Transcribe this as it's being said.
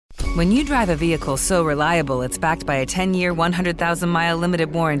When you drive a vehicle so reliable it's backed by a 10-year, 100,000-mile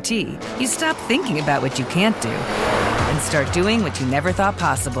limited warranty, you stop thinking about what you can't do and start doing what you never thought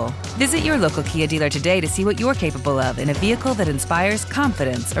possible. Visit your local Kia dealer today to see what you're capable of in a vehicle that inspires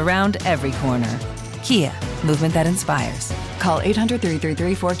confidence around every corner. Kia, movement that inspires. Call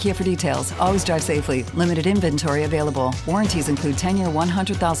 800-333-4KIA for details. Always drive safely. Limited inventory available. Warranties include 10-year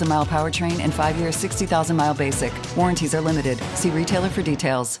 100,000-mile powertrain and 5-year 60,000-mile basic. Warranties are limited. See retailer for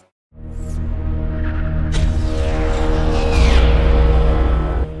details.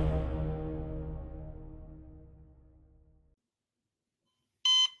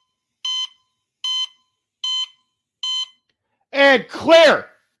 And clear.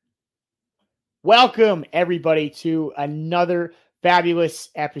 Welcome, everybody, to another fabulous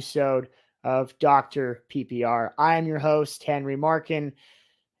episode of Dr. PPR. I am your host, Henry Markin,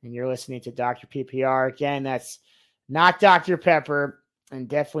 and you're listening to Dr. PPR. Again, that's not Dr. Pepper and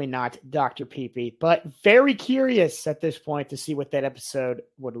definitely not Dr. PP, but very curious at this point to see what that episode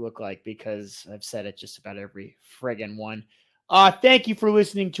would look like because I've said it just about every friggin' one. Thank you for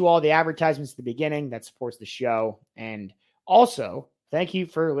listening to all the advertisements at the beginning. That supports the show. And also, thank you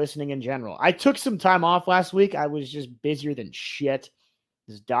for listening in general. I took some time off last week. I was just busier than shit.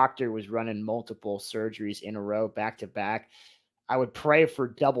 This doctor was running multiple surgeries in a row, back to back. I would pray for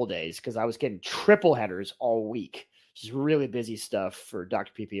double days because I was getting triple headers all week. Just really busy stuff for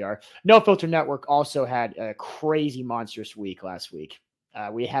Dr. PPR. No Filter Network also had a crazy monstrous week last week.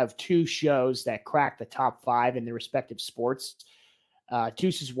 We have two shows that cracked the top 5 in their respective sports.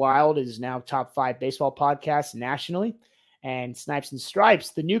 Deuces Wild is now top 5 baseball podcast nationally. And Snipes and Stripes,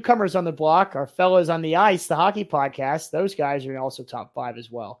 the newcomers on the block, our fellas on the ice, the hockey podcast, those guys are also top 5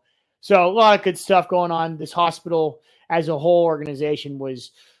 as well. So a lot of good stuff going on. This hospital as a whole organization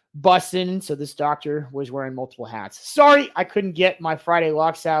was busting, so this doctor was wearing multiple hats. Sorry, I couldn't get my Friday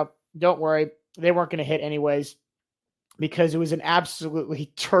locks out. Don't worry, they weren't going to hit anyways because it was an absolutely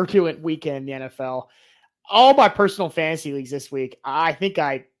turbulent weekend in the NFL. All my personal fantasy leagues this week, I think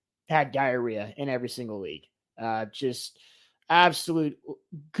I had diarrhea in every single league. Just absolute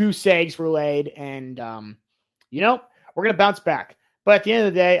goose eggs were laid, and we're going to bounce back. But at the end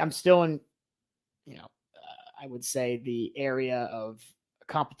of the day, I'm still in, I would say the area of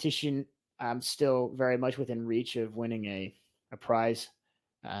competition. I'm still very much within reach of winning a prize,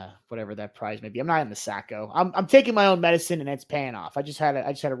 whatever that prize may be. I'm not in the Sacco. I'm taking my own medicine, and it's paying off. I just had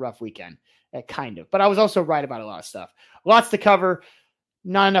a rough weekend, kind of. But I was also right about a lot of stuff. Lots to cover,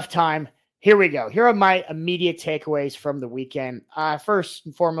 not enough time. Here we go. Here are my immediate takeaways from the weekend. First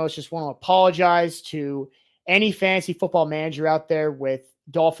and foremost, just want to apologize to any fantasy football manager out there with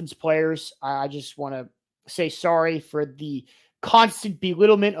Dolphins players. I just want to say sorry for the constant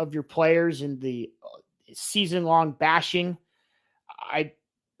belittlement of your players and the season-long bashing. I'm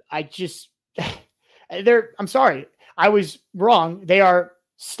sorry. I was wrong. They are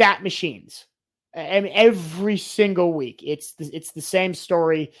stat machines. And every single week, it's the same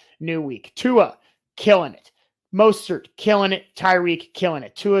story, new week. Tua, killing it. Mostert, killing it. Tyreek, killing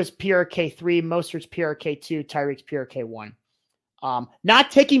it. Tua's PRK3, Mostert's PRK2, Tyreek's PRK1.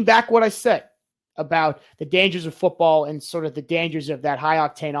 Not taking back what I said about the dangers of football and sort of the dangers of that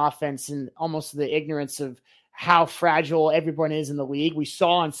high-octane offense and almost the ignorance of how fragile everyone is in the league. We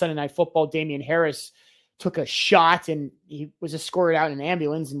saw on Sunday Night Football, Damian Harris took a shot and he was escorted out in an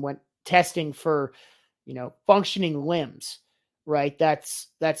ambulance and went testing for, functioning limbs, right? That's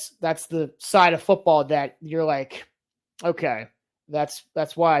the side of football that you're like, okay, that's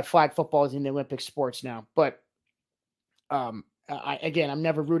why flag football is in the Olympic sports now. But I'm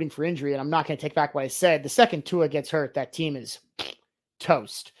never rooting for injury, and I'm not going to take back what I said. The second Tua gets hurt, that team is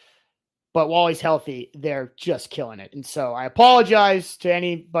toast. But while he's healthy, they're just killing it. And so I apologize to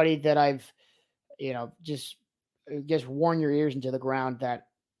anybody that I've, just worn your ears into the ground that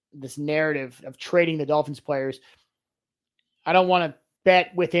this narrative of trading the Dolphins players. I don't want to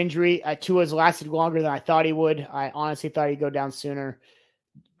bet with injury. Tua's lasted longer than I thought he would. I honestly thought he'd go down sooner.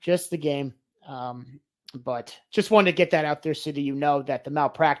 Just the game. But just wanted to get that out there so that you know that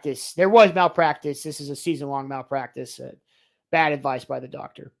there was malpractice. This is a season-long malpractice. Bad advice by the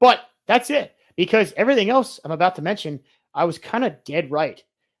doctor. But that's it, because everything else I'm about to mention, I was kind of dead right.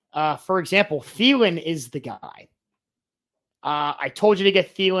 For example, Thielen is the guy. I told you to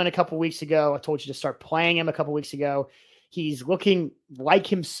get Thielen a couple weeks ago. I told you to start playing him a couple weeks ago. He's looking like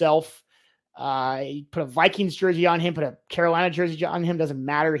himself. He put a Vikings jersey on him, put a Carolina jersey on him. Doesn't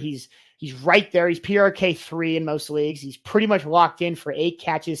matter. He's right there. He's PRK3 in most leagues. He's pretty much locked in for 8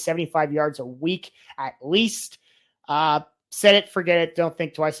 catches, 75 yards a week at least. Set it, forget it. Don't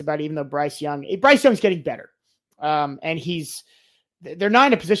think twice about it, even though Bryce Young's getting better. And he's they're not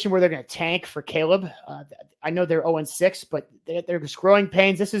in a position where they're going to tank for Caleb. I know they're 0-6, but they're just growing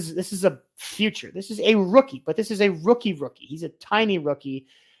pains. This is a future. This is a rookie, but this is a rookie. He's a tiny rookie.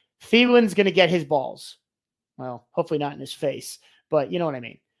 Thielen's going to get his balls. Well, hopefully not in his face, but you know what I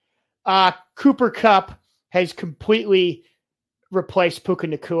mean. Cooper Kupp has completely replaced Puka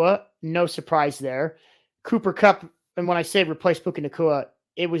Nacua. No surprise there. Cooper Kupp, and when I say replace Puka Nacua,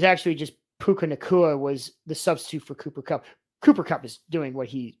 it was actually just Puka Nacua was the substitute for Cooper Kupp. Cooper Kupp is doing what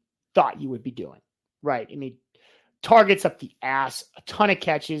he thought you would be doing, right? I mean, targets up the ass, a ton of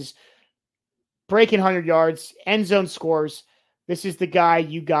catches, breaking 100 yards, end zone scores. This is the guy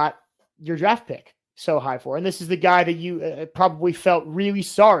you got your draft pick so high for. And this is the guy that you probably felt really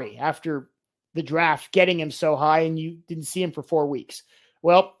sorry after the draft, getting him so high and you didn't see him for 4 weeks.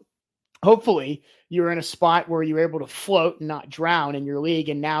 Well, hopefully you're in a spot where you're able to float and not drown in your league,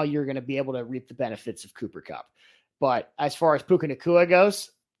 and now you're going to be able to reap the benefits of Cooper Kupp. But as far as Puka Nacua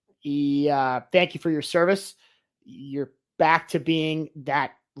goes, thank you for your service. You're back to being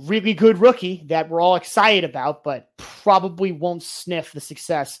that really good rookie that we're all excited about, but probably won't sniff the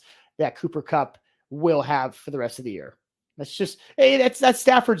success that Cooper Kupp will have for the rest of the year. That's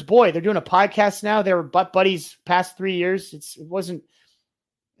Stafford's boy. They're doing a podcast now. They were butt buddies past 3 years. It just wasn't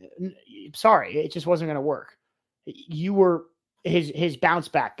going to work. You were his bounce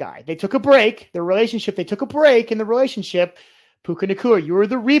back guy. They took a break. They took a break in the relationship. Puka Nacua, you were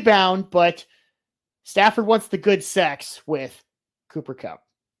the rebound, but Stafford wants the good sex with Cooper Kupp.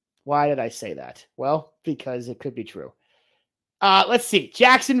 Why did I say that? Well, because it could be true. Let's see.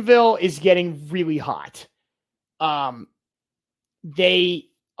 Jacksonville is getting really hot. They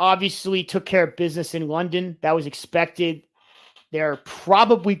obviously took care of business in London. That was expected. They're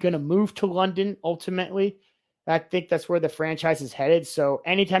probably going to move to London ultimately. I think that's where the franchise is headed. So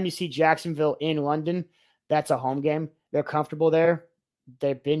anytime you see Jacksonville in London, that's a home game. They're comfortable there.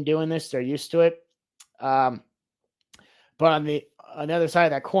 They've been doing this. They're used to it. But on the other side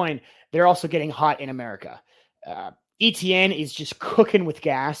of that coin, they're also getting hot in America. ETN is just cooking with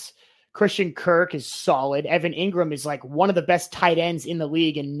gas. Christian Kirk is solid. Evan Ingram is like one of the best tight ends in the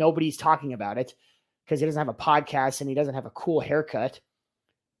league, and nobody's talking about it because he doesn't have a podcast and he doesn't have a cool haircut.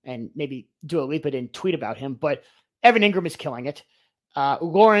 And maybe Dua Lipa didn't tweet about him, but Evan Ingram is killing it.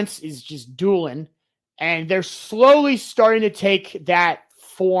 Lawrence is just dueling, and they're slowly starting to take that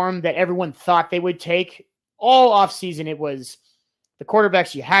form that everyone thought they would take. All offseason, it was the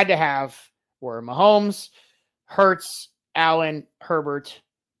quarterbacks you had to have were Mahomes, Hurts, Allen, Herbert,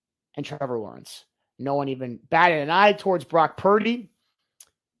 and Trevor Lawrence. No one even batted an eye towards Brock Purdy.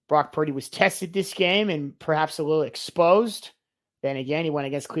 Brock Purdy was tested this game and perhaps a little exposed. Then again, he went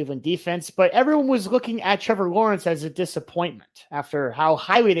against Cleveland defense, but everyone was looking at Trevor Lawrence as a disappointment after how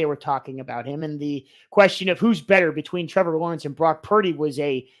highly they were talking about him. And the question of who's better between Trevor Lawrence and Brock Purdy was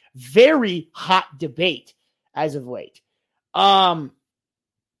a very hot debate as of late.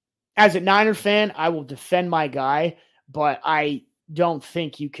 As a Niner fan, I will defend my guy, but I don't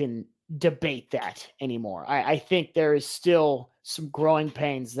think you can debate that anymore. I think there is still some growing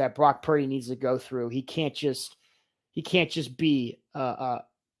pains that Brock Purdy needs to go through. He can't just be a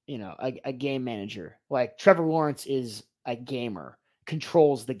game manager. Like Trevor Lawrence is a gamer,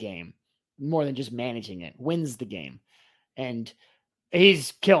 controls the game more than just managing it, wins the game. And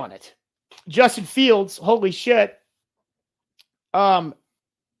he's killing it. Justin Fields, holy shit.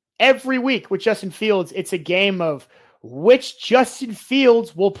 Every week with Justin Fields, it's a game of which Justin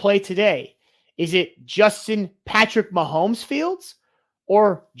Fields will play today. Is it Justin Patrick Mahomes Fields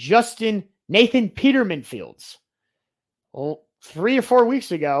or Justin Nathan Peterman Fields? Well, 3 or 4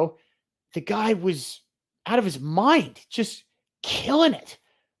 weeks ago, the guy was out of his mind, just killing it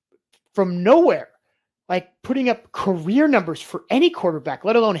from nowhere, like putting up career numbers for any quarterback,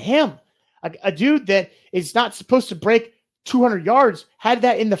 let alone him. A dude that is not supposed to break 200 yards had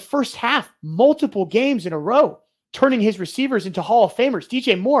that in the first half, multiple games in a row, turning his receivers into Hall of Famers.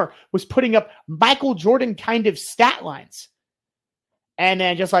 DJ Moore was putting up Michael Jordan kind of stat lines. And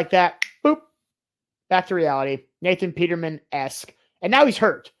then just like that, boop, back to reality. Nathan Peterman-esque. And now he's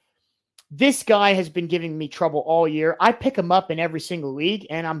hurt. This guy has been giving me trouble all year. I pick him up in every single league,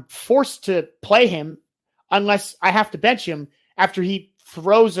 and I'm forced to play him unless I have to bench him after he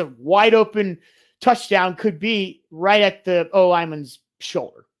throws a wide open touchdown, could be right at the O-lineman's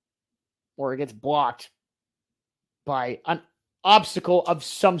shoulder, or it gets blocked by an obstacle of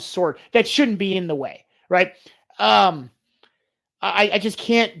some sort that shouldn't be in the way, right? I just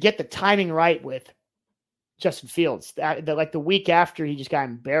can't get the timing right with Justin Fields. Like the week after he just got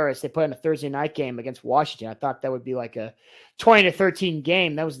embarrassed, they put in a Thursday night game against Washington. I thought that would be like a 20-13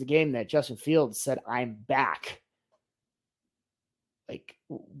 game. That was the game that Justin Fields said, "I'm back." Like,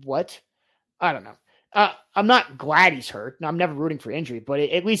 what? I don't know. I'm not glad he's hurt. I'm never rooting for injury, but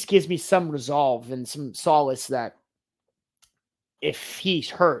it at least gives me some resolve and some solace that if he's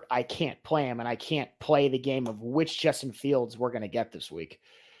hurt, I can't play him, and I can't play the game of which Justin Fields we're going to get this week.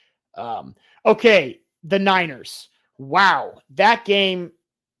 Okay, the Niners. Wow, that game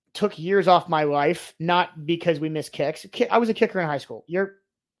took years off my life, not because we missed kicks. I was a kicker in high school. Your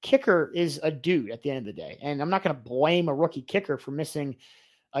kicker is a dude at the end of the day, and I'm not going to blame a rookie kicker for missing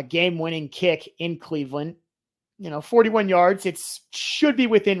a game-winning kick in Cleveland. 41 yards, it should be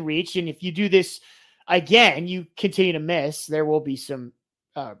within reach, and if you do this again, you continue to miss, there will be some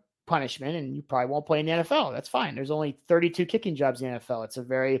punishment, and you probably won't play in the NFL. That's fine. There's only 32 kicking jobs in the NFL. It's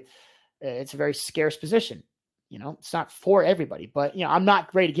a very scarce position. It's not for everybody, but I'm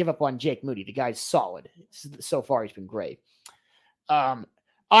not ready to give up on Jake Moody. The guy's solid. So far, he's been great.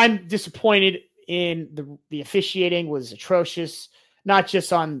 I'm disappointed in the officiating was atrocious, not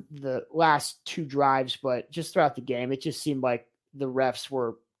just on the last 2 drives, but just throughout the game. It just seemed like the refs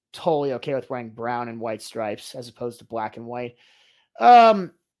were totally okay with wearing brown and white stripes as opposed to black and white.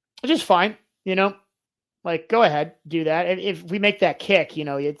 Just fine, like go ahead, do that. And if we make that kick,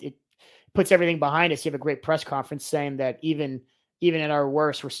 it puts everything behind us. You have a great press conference saying that even at our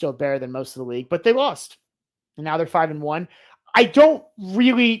worst, we're still better than most of the league, but they lost and now they're 5-1. I don't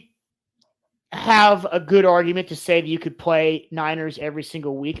really have a good argument to say that you could play Niners every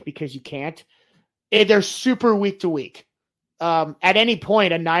single week because you can't. They're super week to week. At any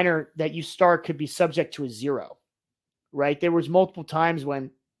point, a Niner that you start could be subject to a 0, right? There was multiple times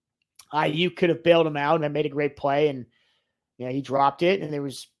when you could have bailed him out and made a great play, and he dropped it. And there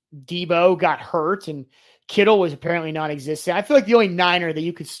was Debo got hurt, and Kittle was apparently non-existent. I feel like the only Niner that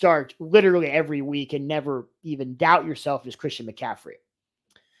you could start literally every week and never even doubt yourself is Christian McCaffrey,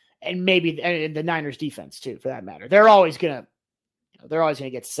 and maybe the Niners defense too, for that matter. They're always gonna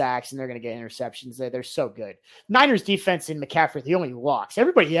get sacks and they're going to get interceptions. They're so good. Niners defense and McCaffrey, the only locks.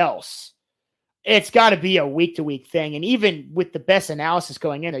 Everybody else, it's got to be a week-to-week thing. And even with the best analysis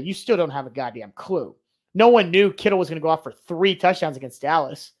going in there, you still don't have a goddamn clue. No one knew Kittle was going to go off for 3 touchdowns against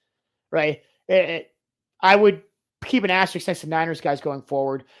Dallas, right? I would keep an asterisk next to Niners guys going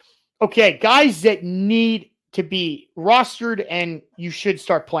forward. Okay, guys that need to be rostered and you should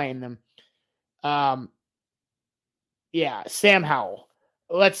start playing them. Yeah, Sam Howell.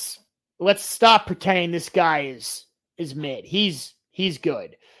 Let's stop pretending this guy is mid. He's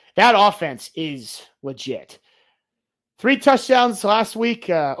good. That offense is legit. 3 touchdowns last week,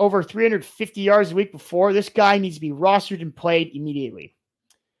 over 350 yards the week before. This guy needs to be rostered and played immediately.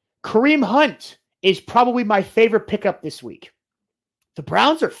 Kareem Hunt is probably my favorite pickup this week. The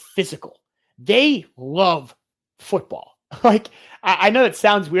Browns are physical. They love football. Like, I know it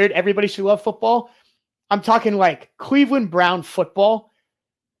sounds weird. Everybody should love football. I'm talking like Cleveland Brown football,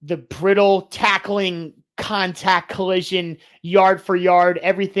 the brittle tackling, contact, collision, yard for yard.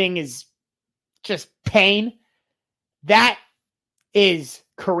 Everything is just pain. That is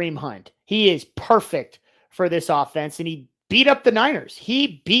Kareem Hunt. He is perfect for this offense, and he beat up the Niners.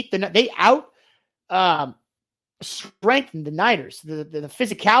 They strengthened the Niners. The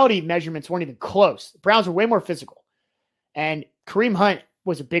physicality measurements weren't even close. The Browns were way more physical, and Kareem Hunt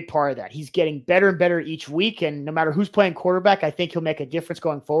was a big part of that. He's getting better and better each week, and no matter who's playing quarterback, I think he'll make a difference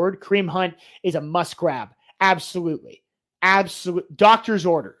going forward. Kareem Hunt is a must grab. Absolutely. Absolute doctor's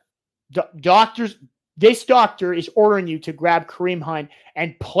order. This doctor is ordering you to grab Kareem Hunt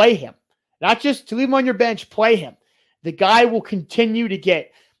and play him. Not just to leave him on your bench, play him. The guy will continue to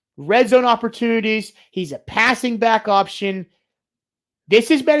get red zone opportunities. He's a passing back option.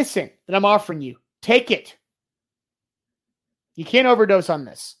 This is medicine that I'm offering you. Take it. You can't overdose on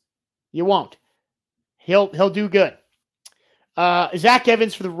this. You won't. He'll do good. Zach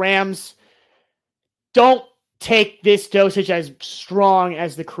Evans for the Rams. Don't take this dosage as strong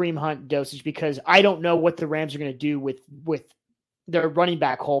as the Kareem Hunt dosage because I don't know what the Rams are going to do with their running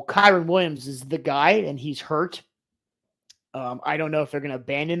back hole. Kyron Williams is the guy, and he's hurt. I don't know if they're going to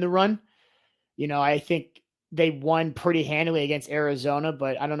abandon the run. I think they won pretty handily against Arizona,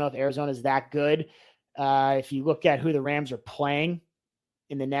 but I don't know if Arizona is that good. If you look at who the Rams are playing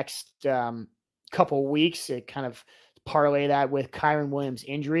in the next couple weeks, it kind of parlay that with Kyron Williams'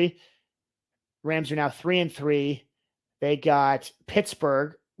 injury. Rams are now 3-3. They got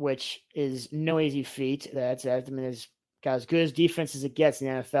Pittsburgh, which is no easy feat. It's got as good as defense as it gets in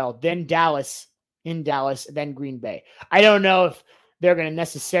the NFL. Then Dallas, then Green Bay. I don't know if they're going to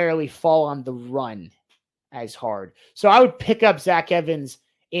necessarily fall on the run as hard. So I would pick up Zach Evans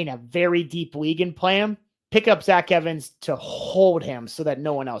in a very deep league and play him. Pick up Zach Evans to hold him so that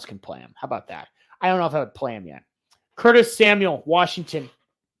no one else can play him. How about that? I don't know if I would play him yet. Curtis Samuel, Washington.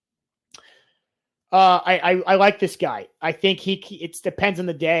 I like this guy. I think it depends on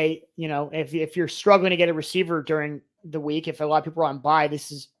the day. You know, if you're struggling to get a receiver during the week, if a lot of people are on bye,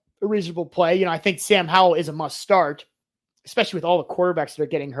 this is a reasonable play. You know, I think Sam Howell is a must start, especially with all the quarterbacks that are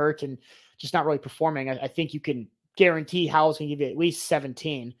getting hurt and just not really performing. I think you can guarantee Howell's going to give you at least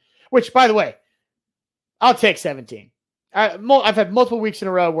 17, which, by the way, I'll take 17. I've had multiple weeks in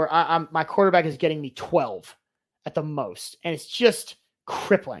a row where my quarterback is getting me 12 at the most, and it's just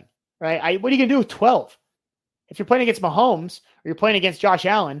crippling. Right? What are you going to do with 12? If you're playing against Mahomes or you're playing against Josh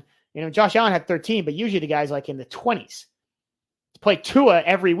Allen, you know, Josh Allen had 13, but usually the guy's like in the 20s. To play Tua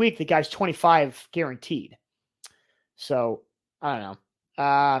every week, the guy's 25 guaranteed. So, I don't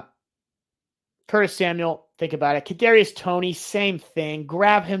know. Curtis Samuel, think about it. Kadarius Toney, same thing.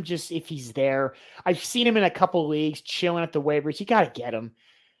 Grab him just if he's there. I've seen him in a couple leagues chilling at the waivers. You got to get him.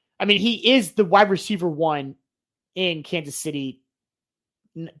 I mean, he is the wide receiver one in Kansas City.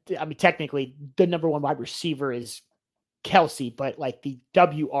 I mean, technically, the number one wide receiver is Kelsey, but like the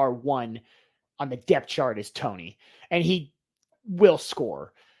WR1 on the depth chart is Toney, and he will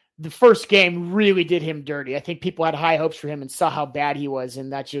score. The first game really did him dirty. I think people had high hopes for him and saw how bad he was,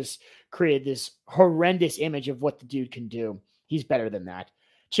 and that just created this horrendous image of what the dude can do. He's better than that.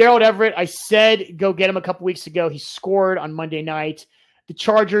 Gerald Everett, I said go get him a couple weeks ago. He scored on Monday night. The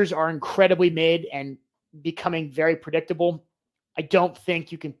Chargers are incredibly mid and becoming very predictable. I don't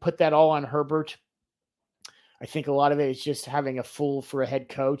think you can put that all on Herbert. I think a lot of it is just having a fool for a head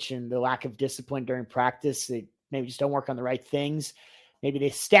coach and the lack of discipline during practice. They maybe just don't work on the right things. Maybe the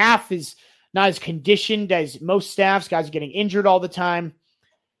staff is not as conditioned as most staffs. Guys are getting injured all the time.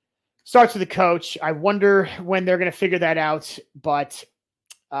 Starts with the coach. I wonder when they're going to figure that out, but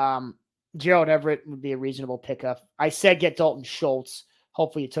Gerald Everett would be a reasonable pickup. I said get Dalton Schultz.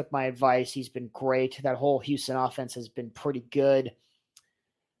 Hopefully you took my advice. He's been great. That whole Houston offense has been pretty good.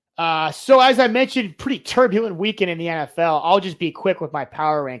 So as I mentioned, pretty turbulent weekend in the NFL. I'll just be quick with my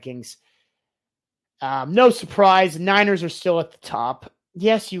power rankings. No surprise. Niners are still at the top.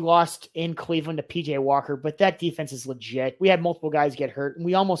 Yes, you lost in Cleveland to PJ Walker, but that defense is legit. We had multiple guys get hurt, and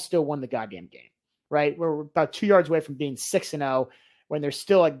we almost still won the goddamn game, right? We're about 2 yards away from being 6-0 when there's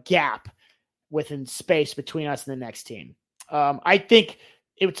still a gap within space between us and the next team. I think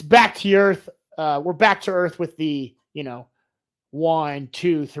it's back to earth. We're back to earth with the, 1,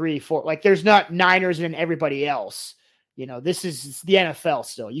 2, 3, 4. Like there's not Niners and everybody else. This is the NFL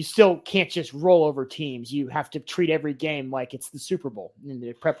still. You still can't just roll over teams. You have to treat every game like it's the Super Bowl in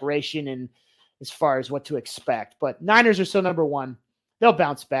the preparation and as far as what to expect. But Niners are still number one. They'll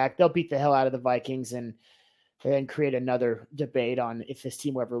bounce back. They'll beat the hell out of the Vikings and create another debate on if this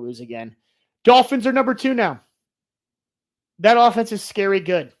team will ever lose again. Dolphins are number 2 now. That offense is scary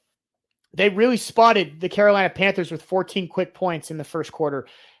good. They really spotted the Carolina Panthers with 14 quick points in the first quarter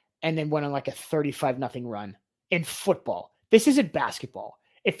and then went on like a 35-0 run in football. This isn't basketball.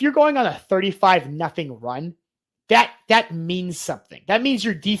 If you're going on a 35-0 run, that means something. That means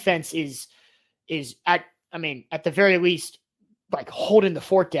your defense is at the very least, like holding the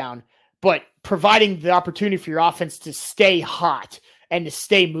fort down, but providing the opportunity for your offense to stay hot and to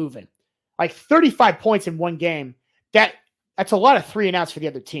stay moving. Like 35 points in one game, that's a lot of 3-and-outs for the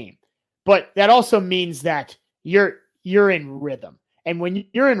other team. But that also means that you're in rhythm. And when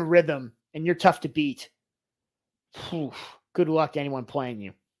you're in rhythm and you're tough to beat, good luck to anyone playing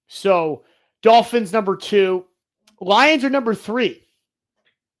you. So Dolphins number 2, Lions are number 3.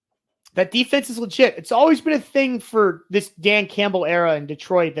 That defense is legit. It's always been a thing for this Dan Campbell era in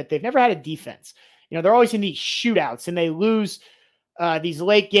Detroit that they've never had a defense. They're always in these shootouts and they lose these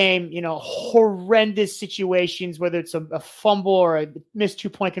late game, horrendous situations, whether it's a fumble or a missed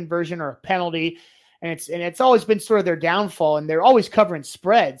 2-point conversion or a penalty. And it's always been sort of their downfall, and they're always covering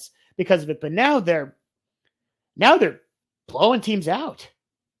spreads because of it. But now they're blowing teams out.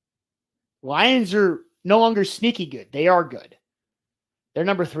 Lions are no longer sneaky good. They are good. They're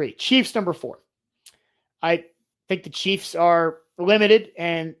number 3. Chiefs number 4. I think the Chiefs are limited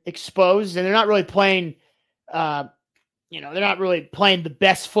and exposed, and they're not really playing they're not really playing the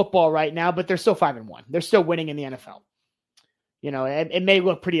best football right now, but they're still 5-1. They're still winning in the NFL. It may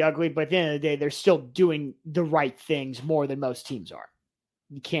look pretty ugly, but at the end of the day, they're still doing the right things more than most teams are.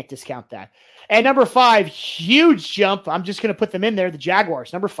 You can't discount that. And number 5, huge jump. I'm just going to put them in there. The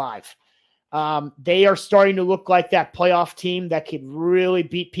Jaguars, number 5. They are starting to look like that playoff team that could really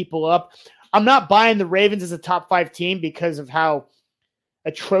beat people up. I'm not buying the Ravens as a top 5 team because of how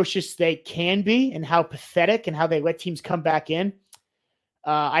atrocious they can be and how pathetic and how they let teams come back in.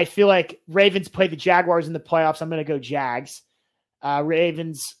 I feel like Ravens play the Jaguars in the playoffs. I'm going to go Jags.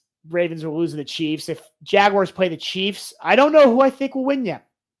 Ravens Ravens will lose to the Chiefs. If Jaguars play the Chiefs, I don't know who I think will win yet.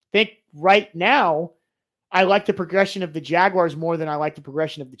 I think right now, I like the progression of the Jaguars more than I like the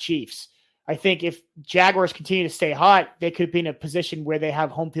progression of the Chiefs. I think if Jaguars continue to stay hot, they could be in a position where they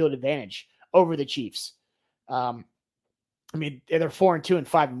have home field advantage over the Chiefs. I mean, they're 4-2 and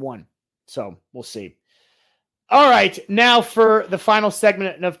 5-1. So we'll see. All right. Now for the final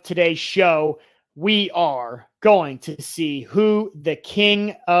segment of today's show, we are going to see who the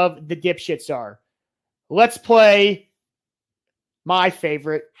king of the dipshits are. Let's play my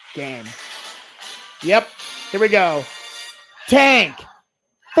favorite game. Yep. Here we go. Tank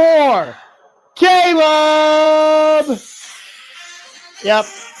for Caleb. Yep.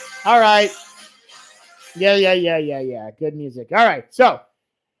 All right. Yeah. Good music. All right. So,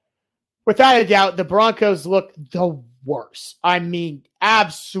 without a doubt, the Broncos look the worst. I mean,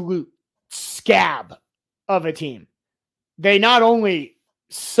 absolute scab of a team. They not only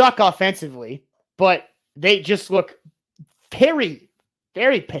suck offensively, but they just look very,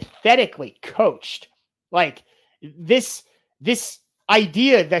 very pathetically coached. Like this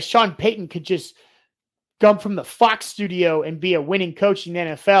idea that Sean Payton could just come from the Fox studio and be a winning coach in the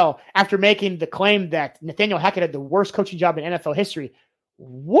NFL after making the claim that Nathaniel Hackett had the worst coaching job in NFL history.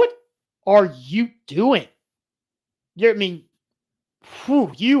 What are you doing? You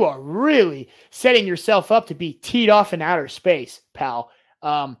are really setting yourself up to be teed off in outer space, pal.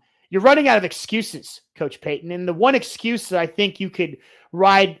 You're running out of excuses, Coach Payton. And the one excuse that I think you could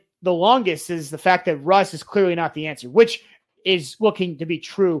ride the longest is the fact that Russ is clearly not the answer, which is looking to be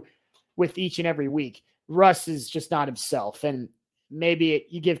true with each and every week. Russ is just not himself. And maybe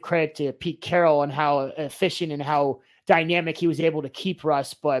you give credit to Pete Carroll and how efficient and how dynamic he was able to keep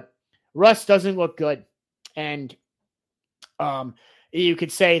Russ, but Russ doesn't look good. And you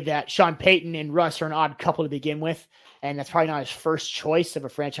could say that Sean Payton and Russ are an odd couple to begin with, and that's probably not his first choice of a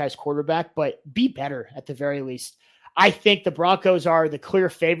franchise quarterback, but be better at the very least. I think the Broncos are the clear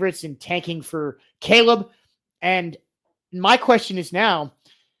favorites in tanking for Caleb. And my question is now,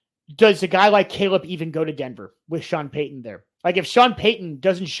 does a guy like Caleb even go to Denver with Sean Payton there? Like if Sean Payton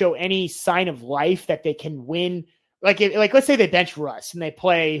doesn't show any sign of life that they can win, like let's say they bench Russ and they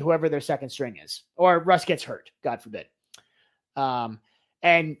play whoever their second string is, or Russ gets hurt, God forbid.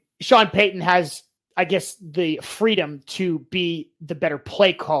 And Sean Payton has, I guess, the freedom to be the better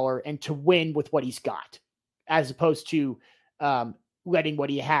play caller and to win with what he's got, as opposed to letting what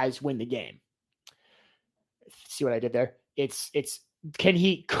he has win the game. See what I did there? It's can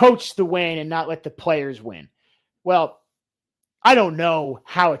he coach the win and not let the players win? Well, I don't know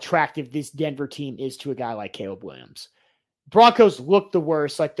how attractive this Denver team is to a guy like Caleb Williams. Broncos look the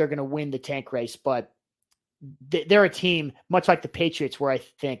worst, like they're going to win the tank race, but they're a team much like the Patriots where I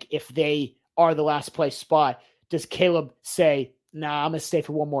think if they are the last place spot, does Caleb say, nah, I'm going to stay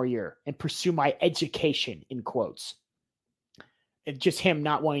for one more year and pursue my education, in quotes? And just him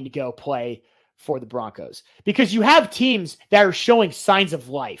not wanting to go play for the Broncos. Because you have teams that are showing signs of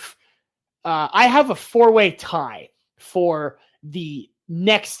life. I have a 4-way tie for the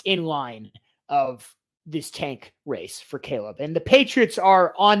next in line of this tank race for Caleb. And the Patriots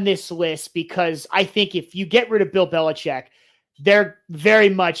are on this list because I think if you get rid of Bill Belichick, they're very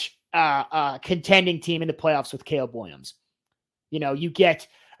much a contending team in the playoffs with Caleb Williams. You know, you get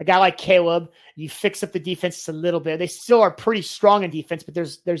a guy like Caleb, you fix up the defense a little bit. They still are pretty strong in defense, but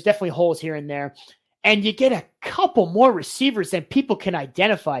there's definitely holes here and there. And you get a couple more receivers than people can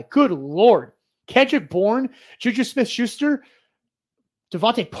identify. Good Lord. Kendrick Bourne, Juju Smith-Schuster,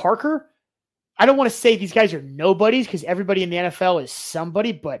 Devontae Parker. I don't want to say these guys are nobodies because everybody in the NFL is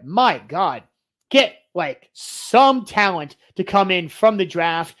somebody, but my God, get like some talent to come in from the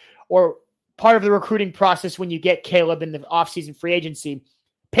draft or part of the recruiting process when you get Caleb in the offseason free agency.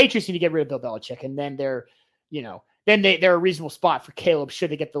 Patriots need to get rid of Bill Belichick, and then they're a reasonable spot for Caleb should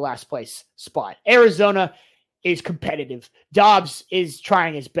they get the last place spot. Arizona is competitive. Dobbs is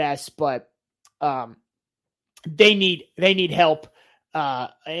trying his best, but they need help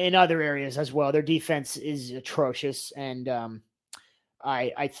in other areas as well. Their defense is atrocious, and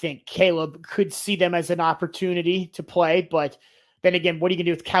I think Caleb could see them as an opportunity to play, but then again, what are you going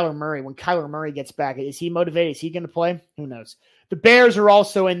to do with Kyler Murray? When Kyler Murray gets back, is he motivated? Is he going to play? Who knows? The Bears are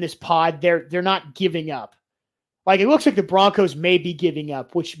also in this pod. They're not giving up. Like, it looks like the Broncos may be giving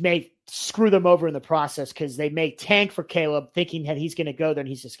up, which may screw them over in the process because they may tank for Caleb thinking that he's going to go there and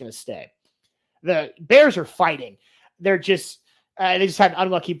he's just going to stay. The Bears are fighting. They just had an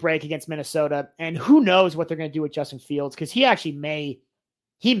unlucky break against Minnesota, and who knows what they're going to do with Justin Fields because he actually may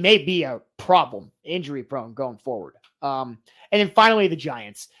be a problem, injury prone going forward. And then finally, the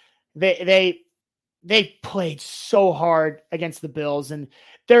Giants. They they played so hard against the Bills, and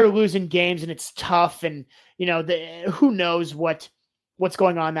they're losing games, and it's tough. And, who knows what's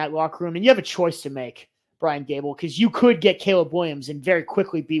going on in that locker room. And you have a choice to make, Brian Dable, because you could get Caleb Williams and very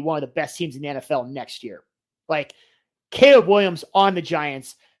quickly be one of the best teams in the NFL next year. Like, Caleb Williams on the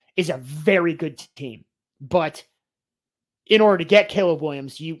Giants is a very good team. But in order to get Caleb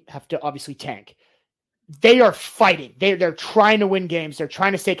Williams, you have to obviously tank. They are fighting. They're trying to win games. They're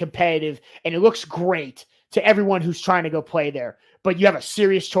trying to stay competitive, and it looks great to everyone who's trying to go play there. But you have a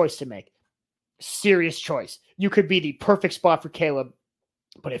serious choice to make. Serious choice. You could be the perfect spot for Caleb,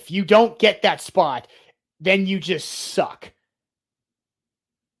 but if you don't get that spot, then you just suck.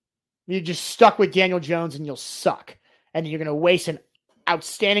 You're just stuck with Daniel Jones, and you'll suck. And you're going to waste an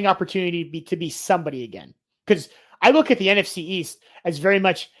outstanding opportunity to be somebody again. Because I look at the NFC East as very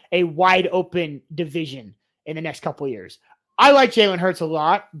much a wide open division in the next couple of years. I like Jalen Hurts a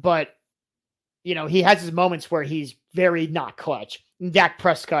lot, but he has his moments where he's very not clutch. And Dak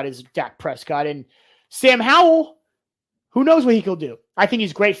Prescott is Dak Prescott. And Sam Howell, who knows what he could do? I think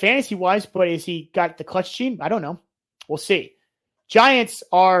he's great fantasy-wise, but has he got the clutch gene? I don't know. We'll see. Giants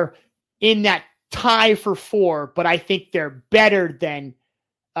are in that tie for 4, but I think they're better than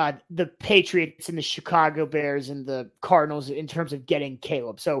the Patriots and the Chicago Bears and the Cardinals in terms of getting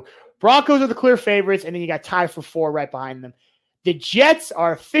Caleb. So Broncos are the clear favorites, and then you got tie for 4 right behind them. The Jets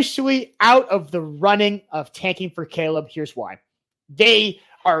are officially out of the running of tanking for Caleb. Here's why. They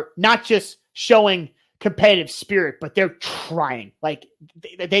are not just showing competitive spirit, but they're trying. Like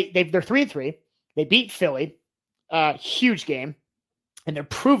they're 3-3. They beat Philly, huge game. And they're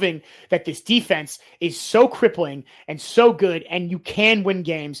proving that this defense is so crippling and so good, and you can win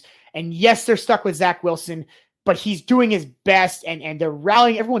games. And yes, they're stuck with Zach Wilson, but he's doing his best, and they're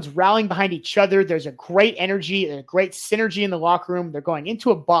rallying. Everyone's rallying behind each other. There's a great energy, a great synergy in the locker room. They're going into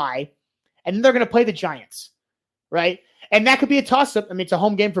a bye, and then they're going to play the Giants, right? And that could be a toss-up. I mean, it's a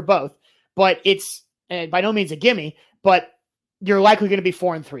home game for both, but it's by no means a gimme, but you're likely going to be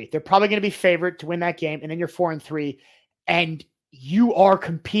 4-3. They're probably going to be favored to win that game, and then you're 4-3, and you are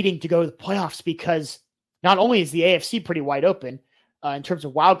competing to go to the playoffs because not only is the AFC pretty wide open in terms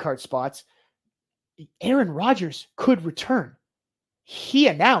of wildcard spots, Aaron Rodgers could return. He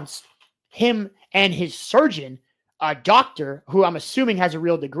announced him and his surgeon, a doctor who I'm assuming has a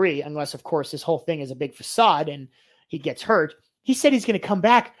real degree, unless, of course, this whole thing is a big facade and he gets hurt. He said he's going to come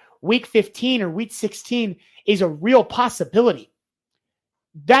back week 15 or week 16 is a real possibility.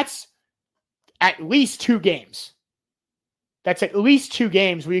 That's at least 2 games. That's at least 2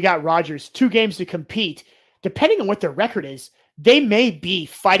 games where you got Rodgers, 2 games to compete. Depending on what their record is, they may be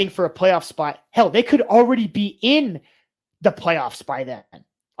fighting for a playoff spot. Hell, they could already be in the playoffs by then.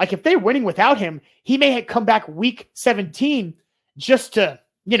 Like if they're winning without him, he may come back week 17 just to,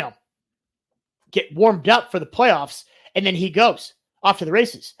 get warmed up for the playoffs, and then he goes off to the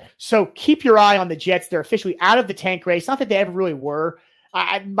races. So keep your eye on the Jets. They're officially out of the tank race. Not that they ever really were.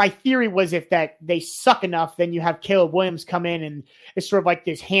 My theory was if that they suck enough, then you have Caleb Williams come in and it's sort of like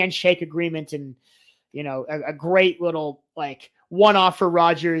this handshake agreement and, a great little like one-off for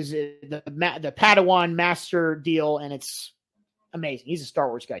Rodgers, the Padawan master deal, and it's amazing. He's a Star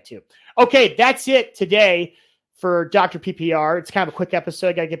Wars guy too. Okay, that's it today for Dr. PPR. It's kind of a quick episode.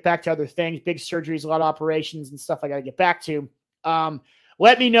 I got to get back to other things, big surgeries, a lot of operations and stuff I got to get back to.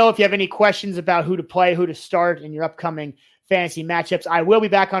 Let me know if you have any questions about who to play, who to start in your upcoming fantasy matchups. I will be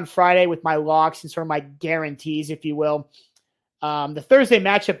back on Friday with my locks and sort of my guarantees, if you will. The Thursday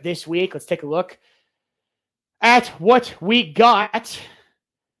matchup this week, let's take a look at what we got.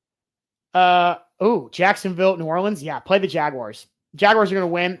 Jacksonville, New Orleans. Yeah, play the Jaguars. Jaguars are going to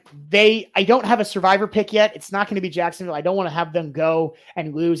win. I don't have a survivor pick yet. It's not going to be Jacksonville. I don't want to have them go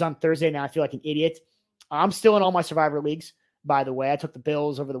and lose on Thursday. Now I feel like an idiot. I'm still in all my survivor leagues, by the way. I took the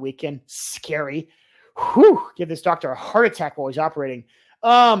Bills over the weekend. Scary. Whew, give this doctor a heart attack while he's operating.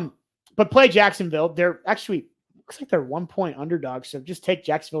 But play Jacksonville. They're actually, looks like they're 1-point underdogs. So just take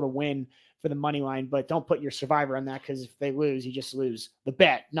Jacksonville to win for the money line, but don't put your survivor on that because if they lose, you just lose the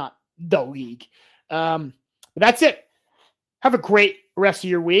bet, not the league. But that's it. Have a great rest of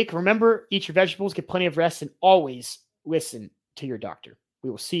your week. Remember, eat your vegetables, get plenty of rest, and always listen to your doctor.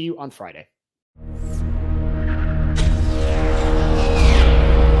 We will see you on Friday.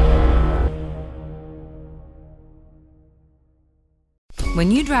 When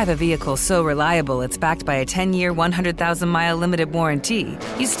you drive a vehicle so reliable it's backed by a 10-year, 100,000-mile limited warranty,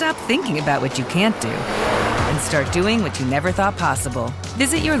 you stop thinking about what you can't do and start doing what you never thought possible.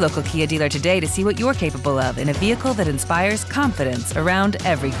 Visit your local Kia dealer today to see what you're capable of in a vehicle that inspires confidence around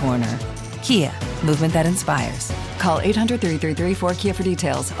every corner. Kia, movement that inspires. Call 800-333-4KIA for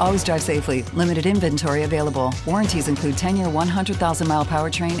details. Always drive safely. Limited inventory available. Warranties include 10-year 100,000-mile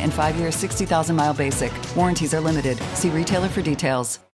powertrain and 5-year 60,000-mile basic. Warranties are limited. See retailer for details.